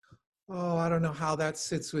Oh, I don't know how that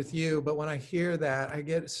sits with you, but when I hear that, I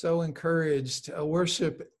get so encouraged.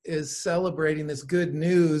 Worship is celebrating this good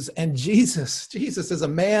news, and Jesus is a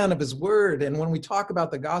man of his word. And when we talk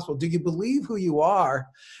about the gospel, do you believe who you are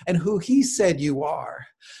and who he said you are?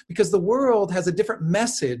 Because the world has a different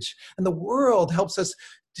message, and the world helps us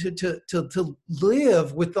to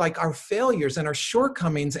live with like our failures and our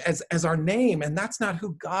shortcomings as our name, and that's not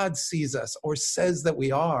who God sees us or says that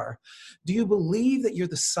we are. Do you believe that you're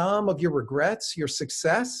the sum of your regrets, your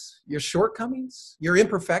success, your shortcomings, your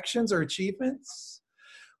imperfections or achievements?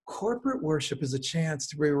 Corporate worship is a chance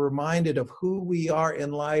to be reminded of who we are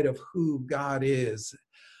in light of who God is.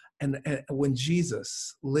 And when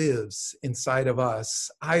Jesus lives inside of us,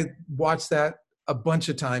 I watched that a bunch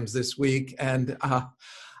of times this week, and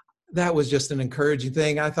that was just an encouraging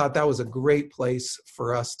thing. I thought that was a great place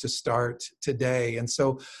for us to start today. And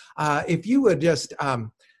so if you would just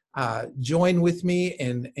join with me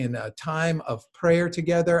in a time of prayer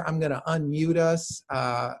together, I'm going to unmute us.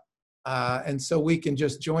 And so we can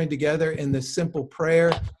just join together in this simple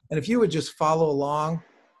prayer. And if you would just follow along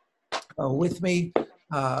with me.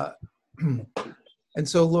 And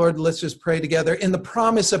so, Lord, let's just pray together. In the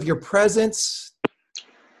promise of your presence,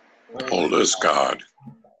 hold us, God.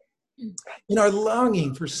 In our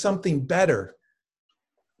longing for something better,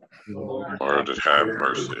 Lord, have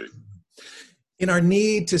mercy. In our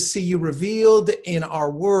need to see you revealed in our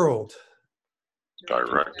world,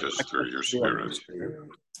 direct us through your Spirit.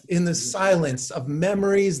 In the silence of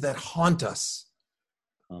memories that haunt us,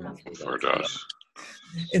 Lord, us.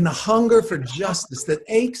 In the hunger for justice that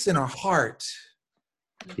aches in our heart,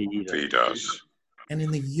 Feed us. And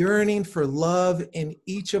in the yearning for love in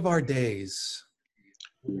each of our days.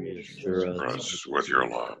 Reassure us with your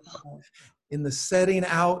love. In the setting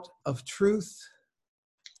out of truth.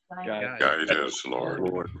 Guide us,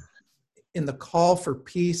 Lord. In the call for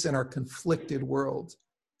peace in our conflicted world.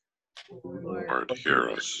 Lord,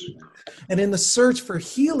 hear us. And in the search for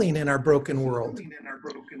healing in our broken world.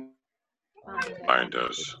 Find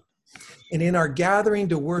us. And in our gathering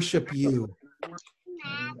to worship you.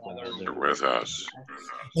 You're with us.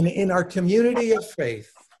 And in our community of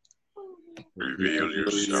faith. Reveal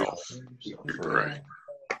yourself, we pray.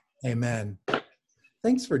 Amen.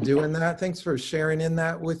 Thanks for doing that. Thanks for sharing in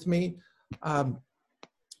that with me. I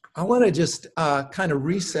want to just kind of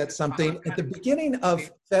reset something. At the beginning of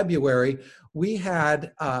February, we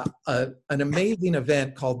had an amazing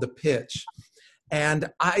event called The Pitch. And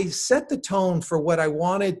I set the tone for what I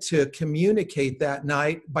wanted to communicate that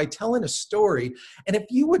night by telling a story. And if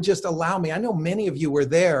you would just allow me, I know many of you were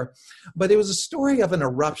there, but it was a story of an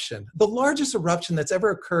eruption, the largest eruption that's ever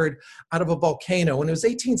occurred out of a volcano. And it was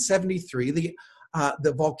 1873,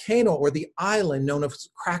 the volcano or the island known as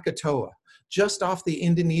Krakatoa, just off the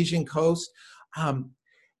Indonesian coast.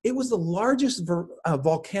 It was the largest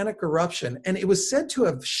volcanic eruption, and it was said to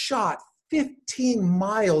have shot 15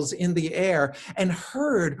 miles in the air and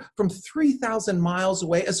heard from 3,000 miles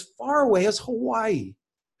away, as far away as Hawaii.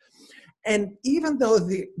 And even though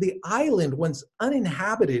the island was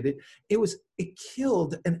uninhabited, it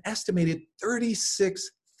killed an estimated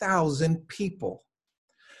 36,000 people.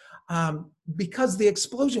 Because the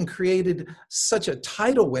explosion created such a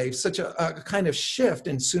tidal wave, such a kind of shift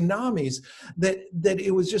in tsunamis, that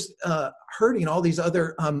it was just hurting all these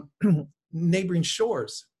other neighboring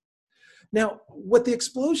shores. Now, what the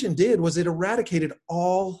explosion did was it eradicated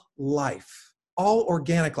all life, all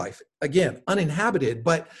organic life, again, uninhabited.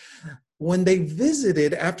 But when they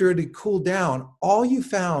visited after it had cooled down, all you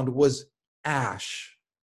found was ash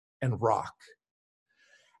and rock.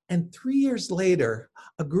 And 3 years later,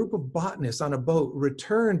 a group of botanists on a boat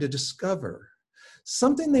returned to discover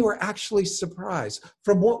something they were actually surprised.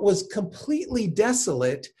 From what was completely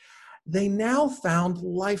desolate, they now found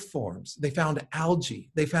life forms. They found algae.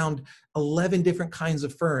 They found 11 different kinds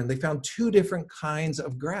of fern. They found 2 different kinds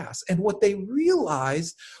of grass. And what they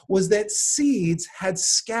realized was that seeds had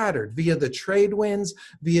scattered via the trade winds,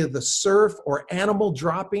 via the surf or animal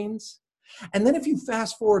droppings. And then if you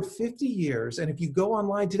fast forward 50 years, and if you go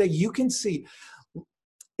online today, you can see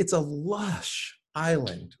it's a lush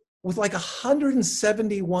island with like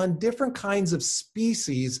 171 different kinds of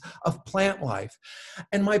species of plant life.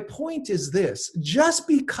 And my point is this: just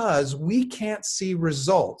because we can't see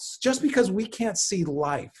results, just because we can't see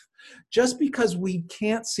life, just because we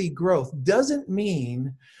can't see growth, doesn't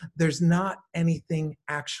mean there's not anything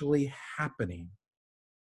actually happening.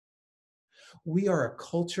 We are a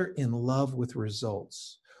culture in love with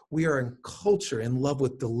results. We are a culture in love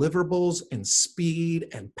with deliverables and speed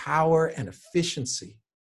and power and efficiency.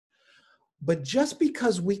 But just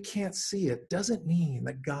because we can't see it doesn't mean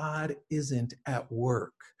that God isn't at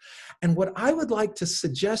work. And what I would like to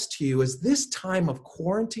suggest to you is this time of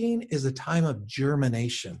quarantine is a time of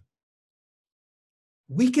germination.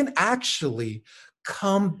 We can actually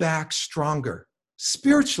come back stronger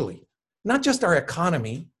spiritually, not just our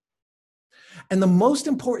economy. And the most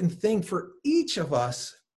important thing for each of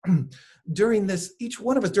us each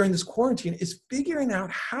one of us during this quarantine is figuring out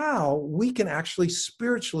how we can actually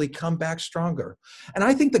spiritually come back stronger. And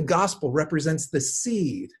I think the gospel represents the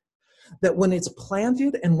seed that when it's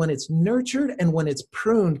planted and when it's nurtured and when it's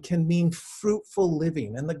pruned can mean fruitful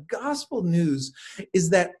living. And the gospel news is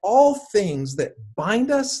that all things that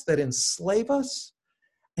bind us, that enslave us,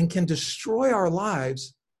 and can destroy our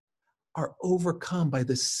lives are overcome by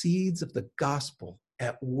the seeds of the gospel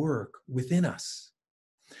at work within us.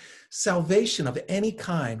 Salvation of any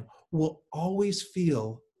kind will always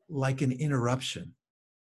feel like an interruption.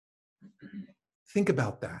 Think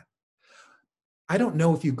about that. I don't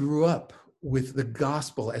know if you grew up with the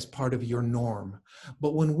gospel as part of your norm,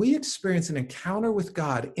 but when we experience an encounter with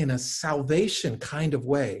God in a salvation kind of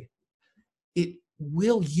way, it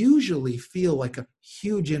will usually feel like a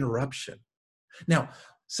huge interruption. Now,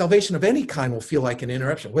 salvation of any kind will feel like an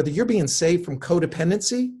interruption, whether you're being saved from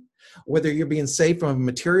codependency, whether you're being saved from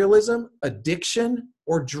materialism, addiction,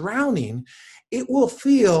 or drowning, it will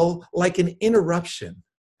feel like an interruption.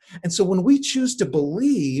 And so when we choose to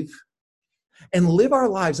believe and live our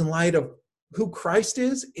lives in light of who Christ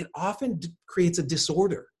is, it often creates a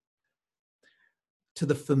disorder to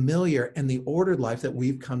the familiar and the ordered life that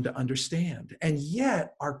we've come to understand. And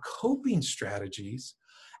yet our coping strategies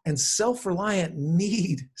and self-reliant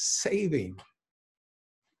need saving.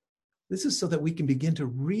 This is so that we can begin to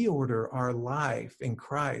reorder our life in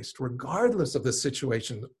Christ, regardless of the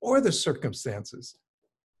situation or the circumstances.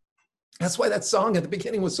 That's why that song at the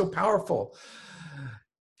beginning was so powerful.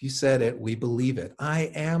 If you said it, we believe it.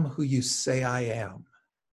 I am who you say I am,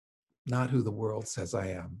 not who the world says I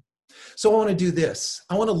am. So I want to do this.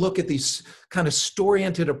 I want to look at this kind of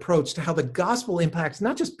story-oriented approach to how the gospel impacts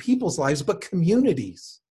not just people's lives, but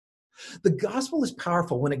communities. The gospel is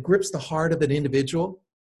powerful when it grips the heart of an individual.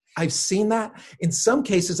 I've seen that. In some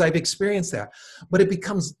cases, I've experienced that. But it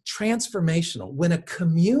becomes transformational when a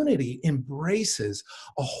community embraces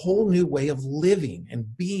a whole new way of living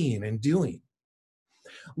and being and doing.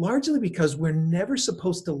 Largely because we're never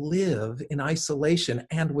supposed to live in isolation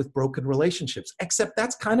and with broken relationships, except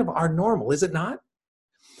that's kind of our normal, is it not?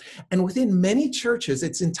 And within many churches,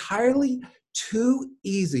 it's entirely too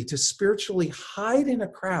easy to spiritually hide in a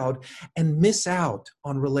crowd and miss out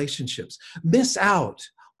on relationships, miss out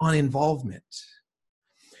on involvement.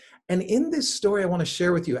 And in this story I want to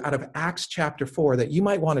share with you out of Acts chapter 4 that you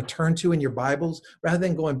might want to turn to in your Bibles rather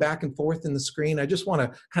than going back and forth in the screen. I just want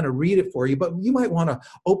to kind of read it for you, but you might want to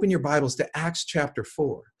open your Bibles to Acts chapter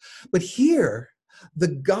 4. But here, the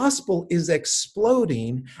gospel is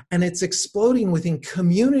exploding, and it's exploding within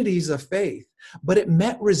communities of faith, but it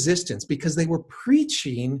met resistance because they were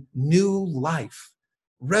preaching new life,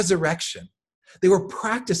 resurrection. They were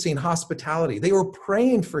practicing hospitality. They were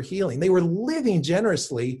praying for healing. They were living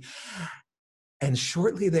generously. And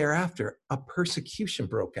shortly thereafter, a persecution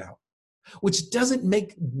broke out, which doesn't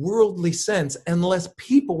make worldly sense unless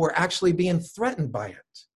people were actually being threatened by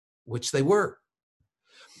it, which they were.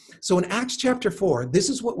 So in Acts chapter 4, this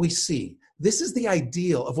is what we see. This is the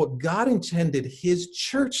ideal of what God intended his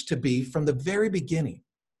church to be from the very beginning.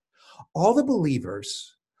 All the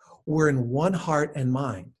believers were in one heart and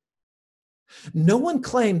mind. No one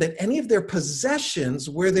claimed that any of their possessions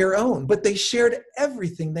were their own, but they shared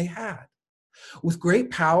everything they had. With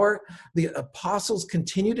great power, the apostles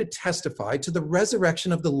continued to testify to the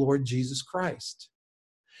resurrection of the Lord Jesus Christ.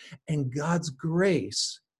 And God's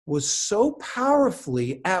grace was so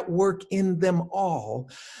powerfully at work in them all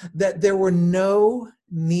that there were no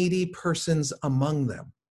needy persons among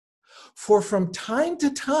them. For from time to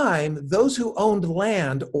time, those who owned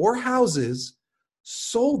land or houses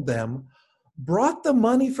sold them, brought the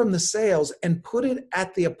money from the sales and put it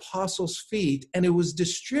at the apostles' feet, and it was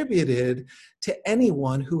distributed to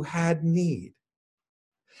anyone who had need.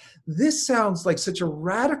 This sounds like such a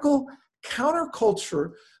radical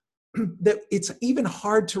counterculture that it's even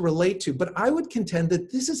hard to relate to, but I would contend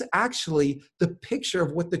that this is actually the picture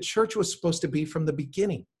of what the church was supposed to be from the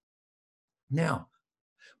beginning. Now,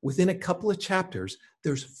 within a couple of chapters,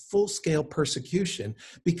 there's full-scale persecution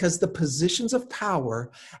because the positions of power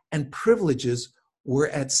and privileges were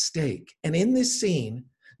at stake. And in this scene,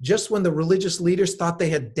 Just when the religious leaders thought they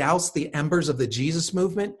had doused the embers of the Jesus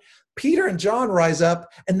movement, Peter and John rise up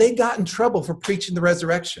and they got in trouble for preaching the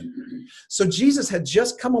resurrection. So Jesus had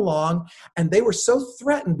just come along and they were so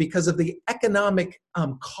threatened because of the economic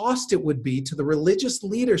cost it would be to the religious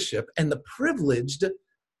leadership and the privileged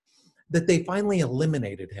that they finally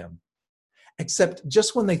eliminated him. Except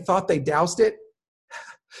just when they thought they doused it,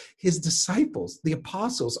 his disciples, the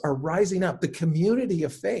apostles, are rising up, the community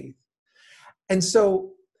of faith. And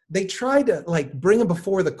so they try to bring him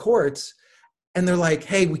before the courts. And they're like,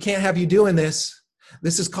 hey, we can't have you doing this.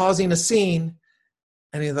 This is causing a scene.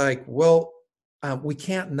 And he's like, well, we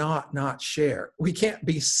can't not share. We can't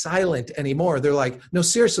be silent anymore. They're like, no,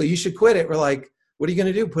 seriously, you should quit it. We're like, what are you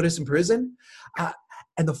going to do? Put us in prison?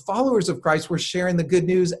 And the followers of Christ were sharing the good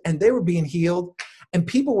news and they were being healed and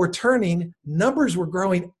people were turning. Numbers were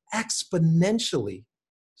growing exponentially.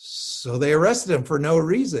 So they arrested him for no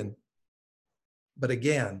reason. But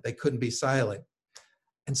again, they couldn't be silent.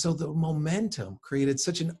 And so the momentum created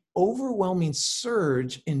such an overwhelming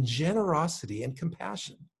surge in generosity and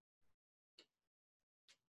compassion.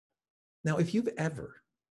 Now, if you've ever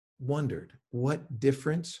wondered what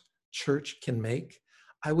difference church can make,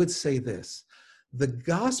 I would say this. The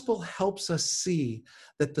gospel helps us see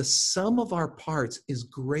that the sum of our parts is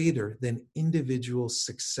greater than individual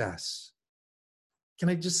success. Can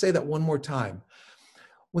I just say that one more time?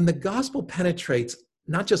 When the gospel penetrates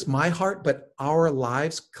not just my heart, but our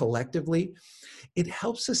lives collectively, it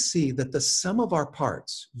helps us see that the sum of our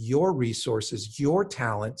parts, your resources, your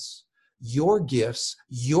talents, your gifts,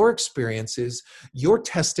 your experiences, your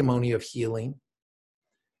testimony of healing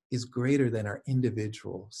is greater than our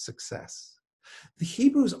individual success. The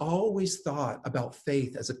Hebrews always thought about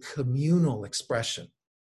faith as a communal expression.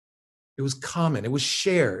 It was common, it was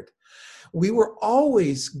shared. We were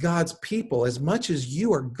always God's people as much as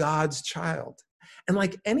you are God's child. And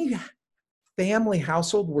like any family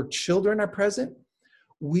household where children are present,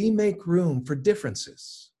 we make room for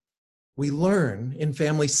differences. We learn in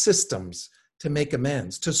family systems to make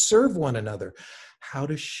amends, to serve one another, how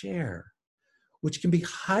to share, which can be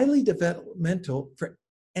highly developmental for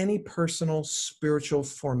any personal spiritual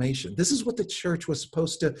formation. This is what the church was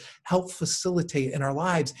supposed to help facilitate in our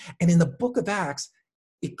lives. And in the book of Acts,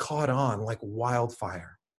 it caught on like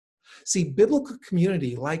wildfire. See, biblical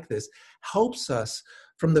community like this helps us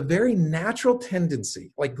from the very natural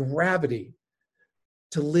tendency, like gravity,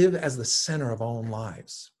 to live as the center of our own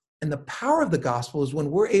lives. And the power of the gospel is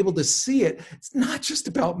when we're able to see it, it's not just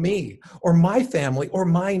about me or my family or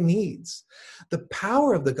my needs. The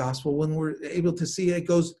power of the gospel, when we're able to see it,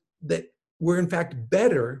 goes that we're in fact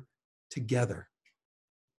better together.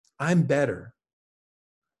 I'm better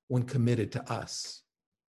when committed to us.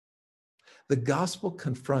 The gospel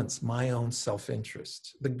confronts my own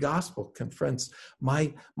self-interest. The gospel confronts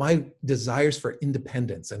my desires for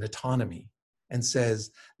independence and autonomy and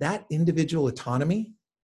says that individual autonomy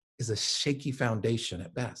is a shaky foundation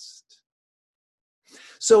at best.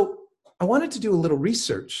 So I wanted to do a little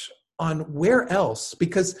research on where else,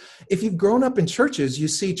 because if you've grown up in churches, you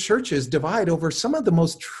see churches divide over some of the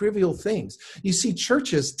most trivial things. You see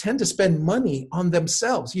churches tend to spend money on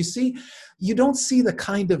themselves. You don't see the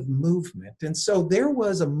kind of movement. And so there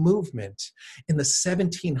was a movement in the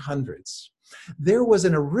 1700s. There was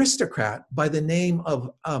an aristocrat by the name of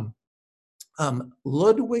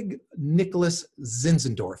Ludwig Nicholas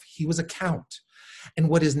Zinzendorf. He was a count in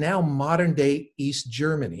what is now modern-day East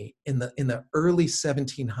Germany in the early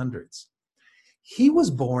 1700s. He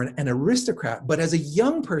was born an aristocrat, but as a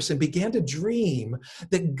young person began to dream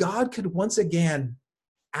that God could once again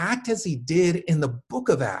act as he did in the book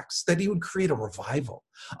of Acts, that he would create a revival,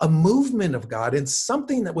 a movement of God, and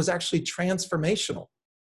something that was actually transformational.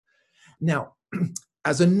 Now,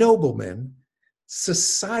 as a nobleman,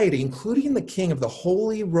 society, including the king of the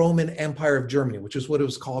Holy Roman Empire of Germany, which is what it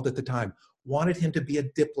was called at the time, wanted him to be a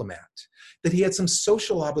diplomat, that he had some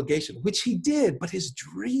social obligation, which he did, but his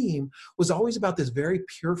dream was always about this very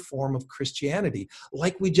pure form of Christianity,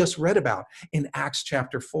 like we just read about in Acts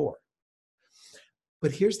chapter 4.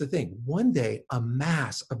 But here's the thing. One day, a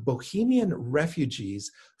mass of Bohemian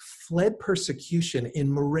refugees fled persecution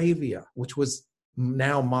in Moravia, which was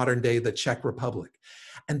now modern day the Czech Republic.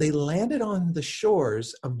 And they landed on the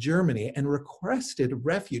shores of Germany and requested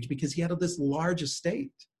refuge because he had this large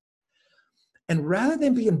estate. And rather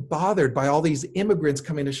than being bothered by all these immigrants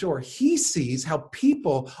coming ashore, he sees how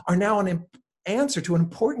people are now an answer to an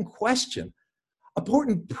important question,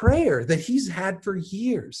 important prayer that he's had for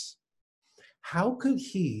years. How could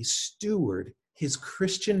he steward his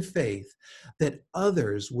Christian faith that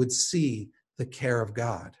others would see the care of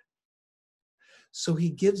God? So he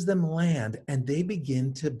gives them land, and they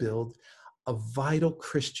begin to build a vital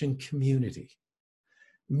Christian community.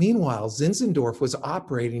 Meanwhile, Zinzendorf was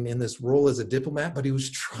operating in this role as a diplomat, but he was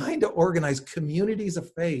trying to organize communities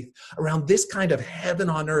of faith around this kind of heaven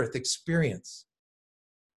on earth experience.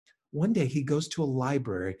 One day he goes to a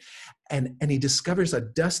library and he discovers a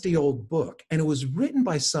dusty old book, and it was written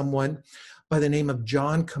by someone by the name of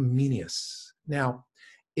John Comenius. Now,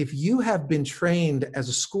 if you have been trained as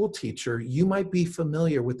a school teacher, you might be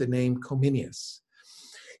familiar with the name Comenius.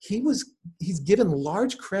 He's given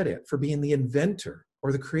large credit for being the inventor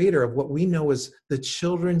or the creator of what we know as the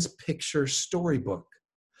children's picture storybook,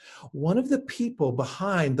 one of the people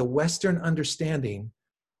behind the Western understanding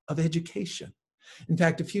of education. In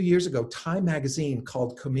fact, a few years ago, Time magazine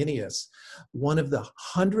called Comenius one of the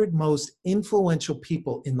 100 most influential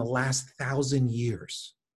people in the last 1,000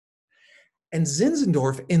 years. And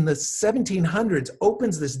Zinzendorf in the 1700s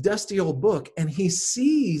opens this dusty old book, and he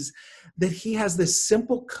sees that he has this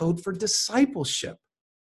simple code for discipleship.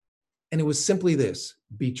 And it was simply this: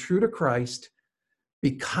 be true to Christ,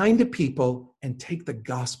 be kind to people, and take the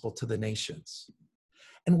gospel to the nations.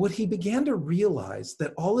 And what he began to realize,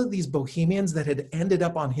 that all of these Bohemians that had ended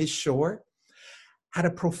up on his shore had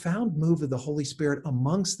a profound move of the Holy Spirit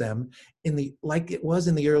amongst them, like it was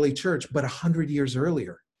in the early church, but 100 years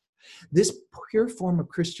earlier. This pure form of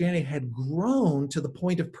Christianity had grown to the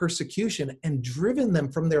point of persecution and driven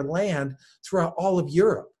them from their land throughout all of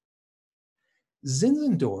Europe.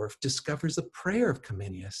 Zinzendorf discovers the prayer of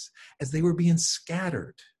Comenius as they were being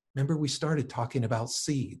scattered. Remember, we started talking about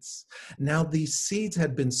seeds. Now these seeds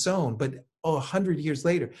had been sown, but 100 years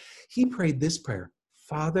later, he prayed this prayer: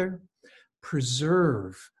 Father,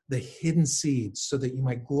 preserve the hidden seeds so that you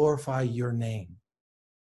might glorify your name.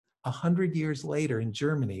 100 years later in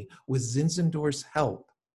Germany, with Zinzendorf's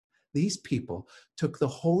help, these people took the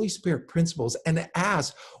Holy Spirit principles and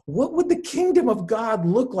asked, what would the kingdom of God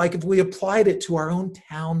look like if we applied it to our own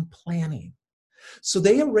town planning? So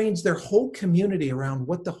they arranged their whole community around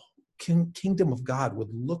what the kingdom of God would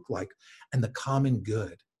look like and the common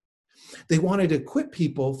good. They wanted to equip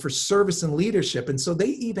people for service and leadership, and so they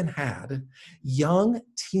even had young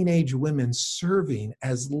teenage women serving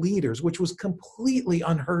as leaders, which was completely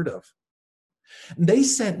unheard of. They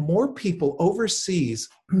sent more people overseas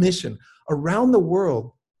mission around the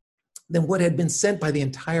world than what had been sent by the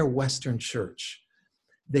entire Western church.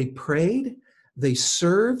 They prayed, they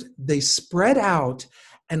served, they spread out,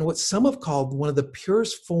 and what some have called one of the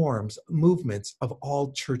purest movements of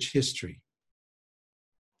all church history.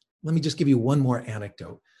 Let me just give you one more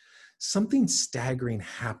anecdote. Something staggering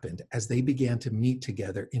happened as they began to meet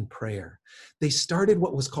together in prayer. They started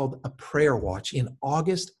what was called a prayer watch in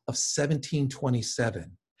August of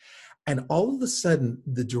 1727. And all of a sudden,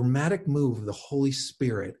 the dramatic move of the Holy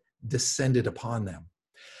Spirit descended upon them.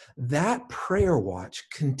 That prayer watch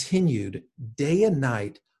continued day and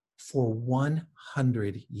night for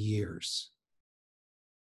 100 years.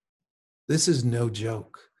 This is no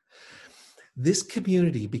joke. This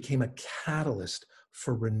community became a catalyst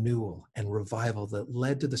for renewal and revival that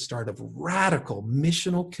led to the start of radical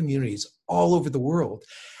missional communities all over the world.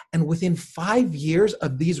 And within 5 years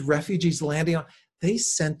of these refugees landing on, they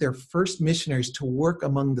sent their first missionaries to work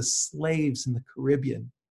among the slaves in the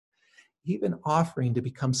Caribbean, even offering to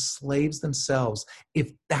become slaves themselves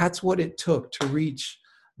if that's what it took to reach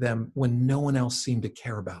them when no one else seemed to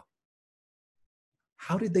care about.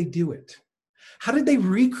 How did they do it? How did they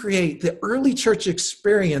recreate the early church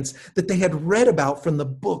experience that they had read about from the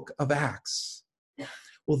book of Acts?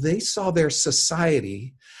 Well, they saw their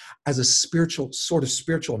society as a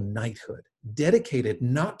spiritual knighthood, dedicated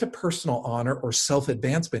not to personal honor or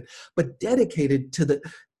self-advancement, but dedicated to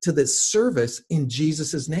the service in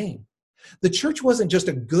Jesus' name. The church wasn't just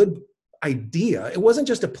a good idea. It wasn't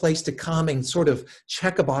just a place to come and sort of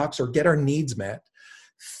check a box or get our needs met.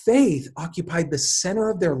 Faith occupied the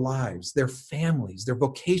center of their lives, their families, their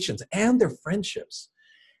vocations, and their friendships.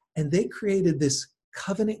 And they created this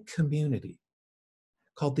covenant community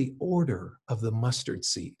called the Order of the Mustard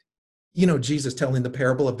Seed. You know, Jesus telling the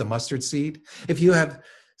parable of the mustard seed. If you have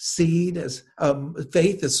seed as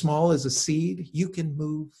faith as small as a seed, you can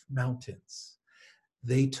move mountains.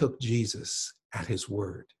 They took Jesus at his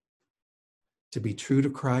word. To be true to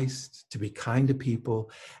Christ, to be kind to people,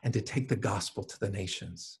 and to take the gospel to the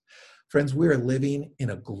nations. Friends, we are living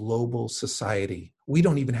in a global society. We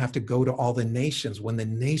don't even have to go to all the nations when the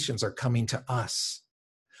nations are coming to us.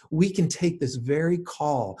 We can take this very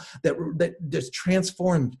call that just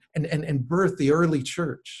transformed and birthed the early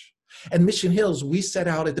church. At Mission Hills, we set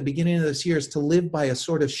out at the beginning of this year to live by a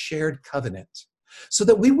sort of shared covenant. so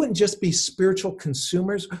that we wouldn't just be spiritual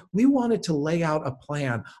consumers. We wanted to lay out a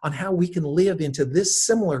plan on how we can live into this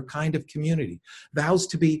similar kind of community, vows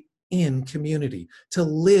to be in community, to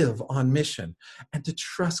live on mission, and to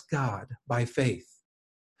trust God by faith.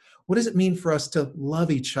 What does it mean for us to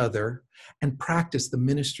love each other and practice the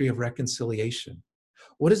ministry of reconciliation?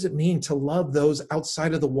 What does it mean to love those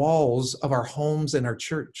outside of the walls of our homes and our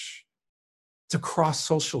church, to cross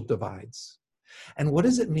social divides? And what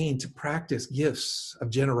does it mean to practice gifts of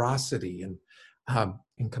generosity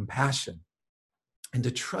and compassion, and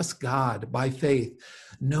to trust God by faith,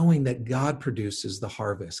 knowing that God produces the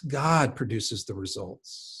harvest, God produces the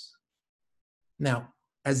results? Now,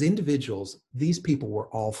 as individuals, these people were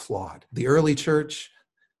all flawed. The early church,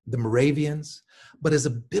 the Moravians, but as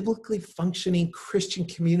a biblically functioning Christian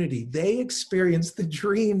community, they experienced the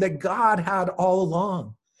dream that God had all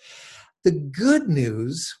along. The good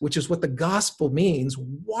news, which is what the gospel means,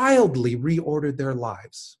 wildly reordered their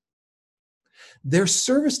lives. Their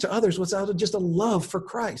service to others was out of just a love for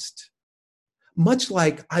Christ. Much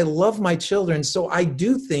like I love my children, so I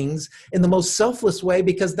do things in the most selfless way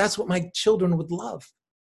because that's what my children would love.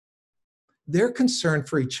 Their concern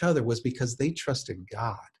for each other was because they trusted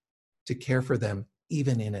God to care for them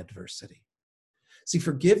even in adversity. See,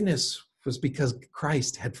 forgiveness was because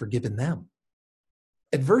Christ had forgiven them.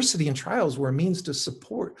 Adversity and trials were a means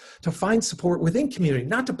to find support within community,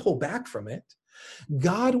 not to pull back from it.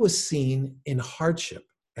 God was seen in hardship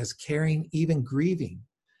as caring, even grieving,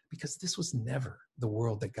 because this was never the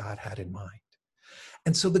world that God had in mind.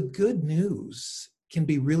 And so the good news can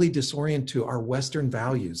be really disorient to our Western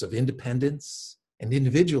values of independence and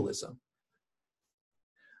individualism.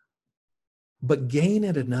 But gain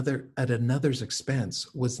at another's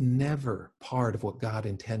expense was never part of what God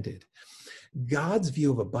intended. God's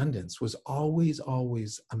view of abundance was always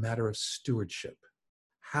a matter of stewardship.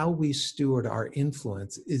 How we steward our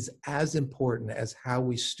influence is as important as how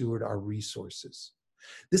we steward our resources.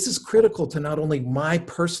 This is critical to not only my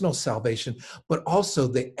personal salvation, but also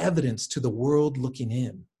the evidence to the world looking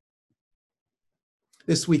in.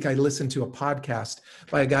 This week, I listened to a podcast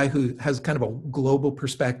by a guy who has kind of a global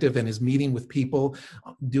perspective and is meeting with people,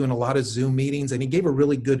 doing a lot of Zoom meetings. And he gave a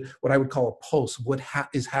really good, what I would call a pulse of what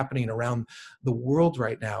is happening around the world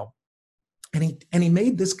right now. And he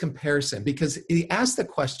made this comparison because he asked the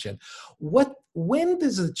question, when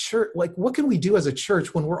does a church, what can we do as a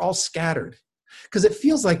church when we're all scattered? Because it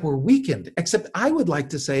feels like we're weakened, except I would like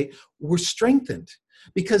to say we're strengthened,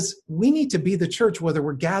 because we need to be the church whether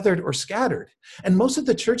we're gathered or scattered. And most of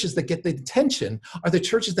the churches that get the attention are the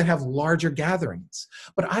churches that have larger gatherings.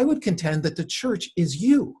 But I would contend that the church is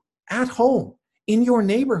you at home, in your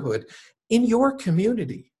neighborhood, in your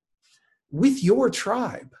community, with your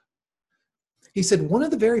tribe. He said, one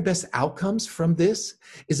of the very best outcomes from this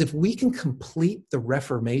is if we can complete the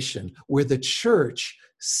Reformation, where the church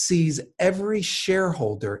sees every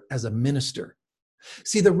shareholder as a minister.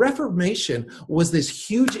 See, the Reformation was this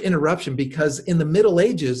huge interruption because in the Middle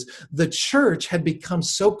Ages, the church had become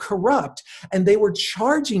so corrupt and they were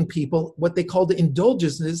charging people what they called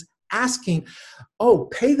indulgences, asking, oh,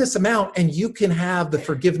 pay this amount and you can have the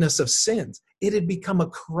forgiveness of sins. It had become a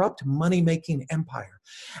corrupt money-making empire.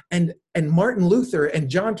 And Martin Luther and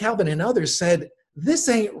John Calvin and others said, this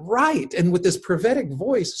ain't right. And with this prophetic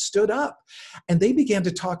voice stood up. And they began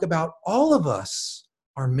to talk about all of us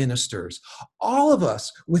are ministers. All of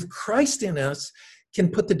us with Christ in us can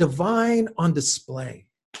put the divine on display.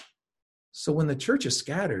 So when the church is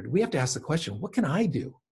scattered, we have to ask the question, what can I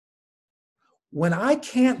do? When I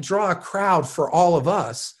can't draw a crowd for all of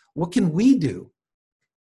us, what can we do?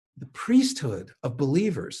 The priesthood of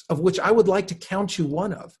believers, of which I would like to count you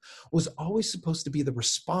one of, was always supposed to be the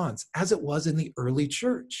response, as it was in the early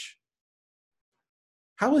church.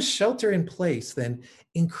 How is shelter in place then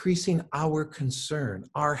increasing our concern,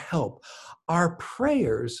 our help, our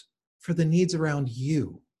prayers for the needs around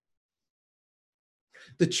you?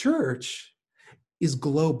 The church is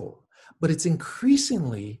global, but it's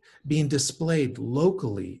increasingly being displayed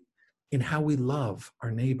locally in how we love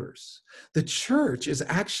our neighbors. The church is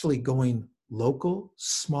actually going local,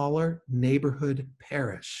 smaller, neighborhood,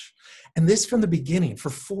 parish. And this from the beginning, for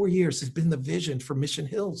 4 years, has been the vision for Mission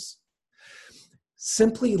Hills.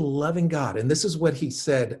 Simply loving God. And this is what he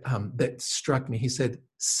said that struck me. He said,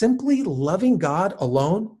 simply loving God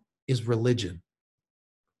alone is religion.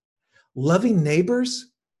 Loving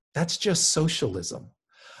neighbors, that's just socialism.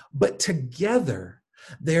 But together,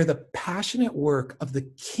 they're the passionate work of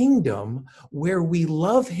the kingdom where we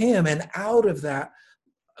love him, and out of that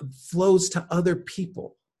flows to other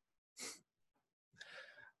people.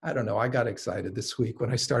 I don't know, I got excited this week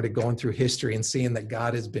when I started going through history and seeing that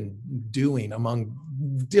God has been doing among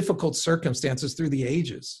difficult circumstances through the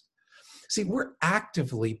ages. See, we're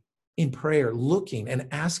actively in prayer looking and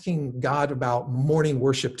asking God about morning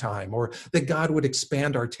worship time, or that God would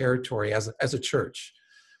expand our territory as a church.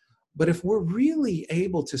 But if we're really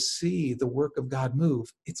able to see the work of God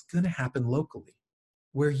move, it's going to happen locally,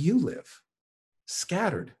 where you live,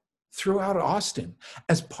 scattered throughout Austin,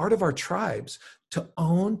 as part of our tribes, to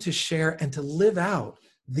own, to share, and to live out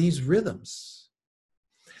these rhythms.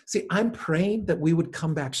 See, I'm praying that we would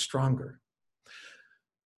come back stronger.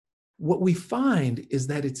 What we find is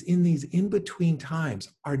that it's in these in-between times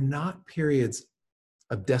are not periods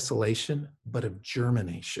of desolation, but of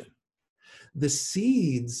germination. The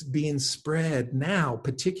seeds being spread now,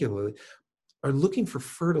 particularly, are looking for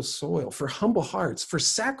fertile soil, for humble hearts, for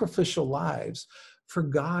sacrificial lives, for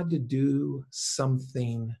God to do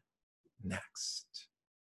something next.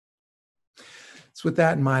 So with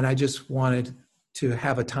that in mind, I just wanted to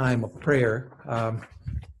have a time of prayer.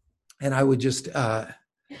 And I would just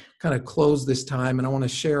kind of close this time, and I want to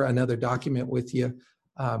share another document with you.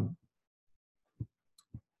 And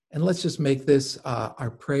let's just make this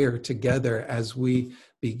our prayer together as we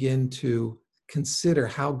begin to consider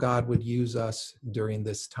how God would use us during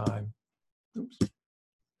this time. Oops.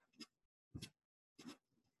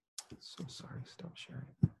 So sorry, stop sharing.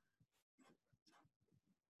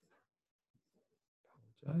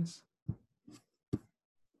 Apologize.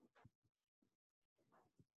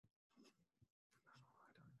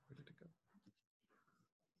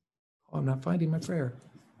 Oh, I'm not finding my prayer.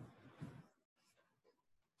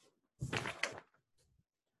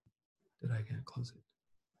 Did I close it?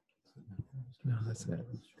 No, that's it.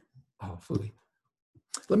 Oh, fully.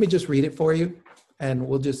 Let me just read it for you, and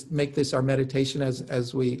we'll just make this our meditation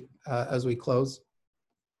as we close.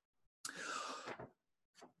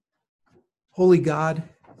 Holy God,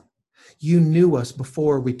 you knew us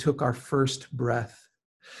before we took our first breath.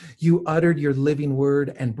 You uttered your living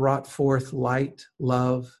word and brought forth light,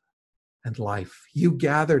 love, and life. You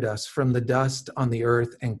gathered us from the dust on the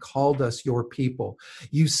earth and called us your people.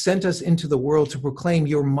 You sent us into the world to proclaim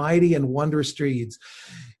your mighty and wondrous deeds.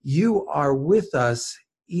 You are with us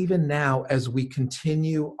even now as we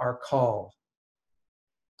continue our call.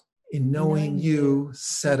 In knowing you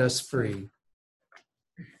set us free.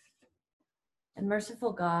 And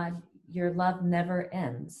merciful God, your love never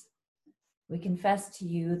ends. We confess to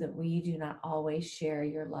you that we do not always share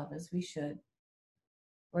your love as we should.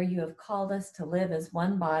 Where you have called us to live as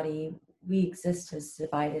one body, we exist as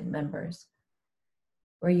divided members.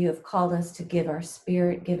 Where you have called us to give our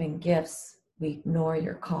spirit-giving gifts, we ignore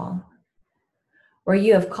your call. Where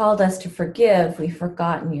you have called us to forgive, we've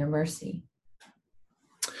forgotten your mercy.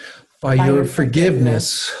 By your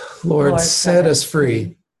forgiveness, Lord, set us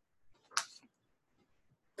free.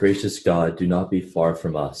 Gracious God, do not be far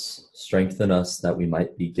from us. Strengthen us that we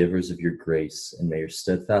might be givers of your grace, and may your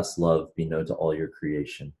steadfast love be known to all your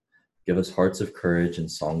creation. Give us hearts of courage and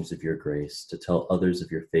songs of your grace to tell others of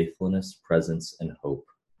your faithfulness, presence, and hope.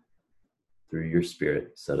 Through your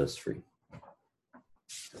Spirit, set us free.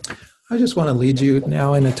 I just want to lead you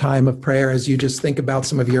now in a time of prayer as you just think about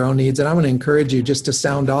some of your own needs. And I'm going to encourage you just to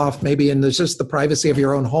sound off, maybe in just the privacy of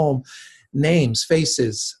your own home, names,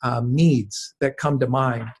 faces, needs that come to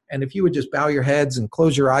mind. And if you would just bow your heads and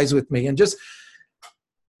close your eyes with me, and just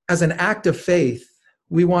as an act of faith,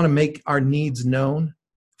 we want to make our needs known.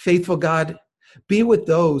 Faithful God, be with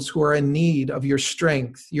those who are in need of your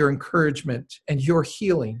strength, your encouragement, and your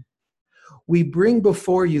healing. We bring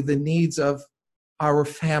before you the needs of our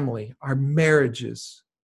family, our marriages,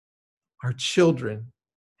 our children,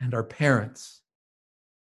 and our parents.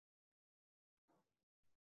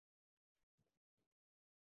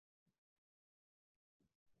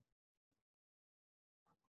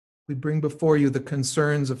 We bring before you the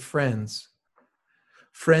concerns of friends,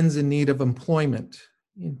 friends in need of employment,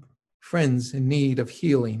 friends in need of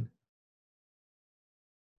healing,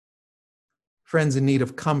 friends in need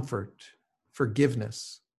of comfort,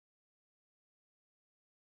 forgiveness.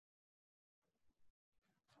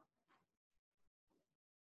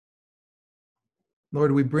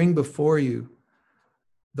 Lord, we bring before you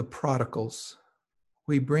the prodigals.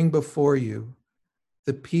 We bring before you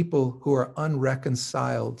the people who are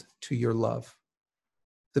unreconciled to your love,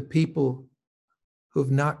 the people who have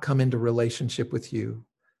not come into relationship with you,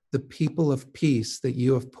 the people of peace that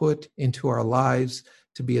you have put into our lives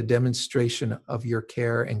to be a demonstration of your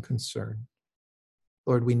care and concern.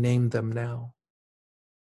 Lord, we name them now.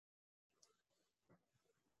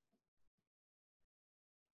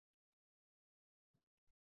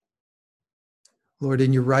 Lord,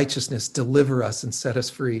 in your righteousness, deliver us and set us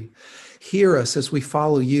free. Hear us as we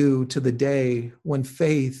follow you to the day when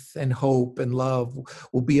faith and hope and love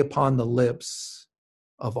will be upon the lips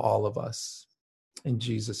of all of us. In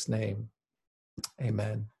Jesus' name,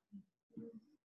 amen.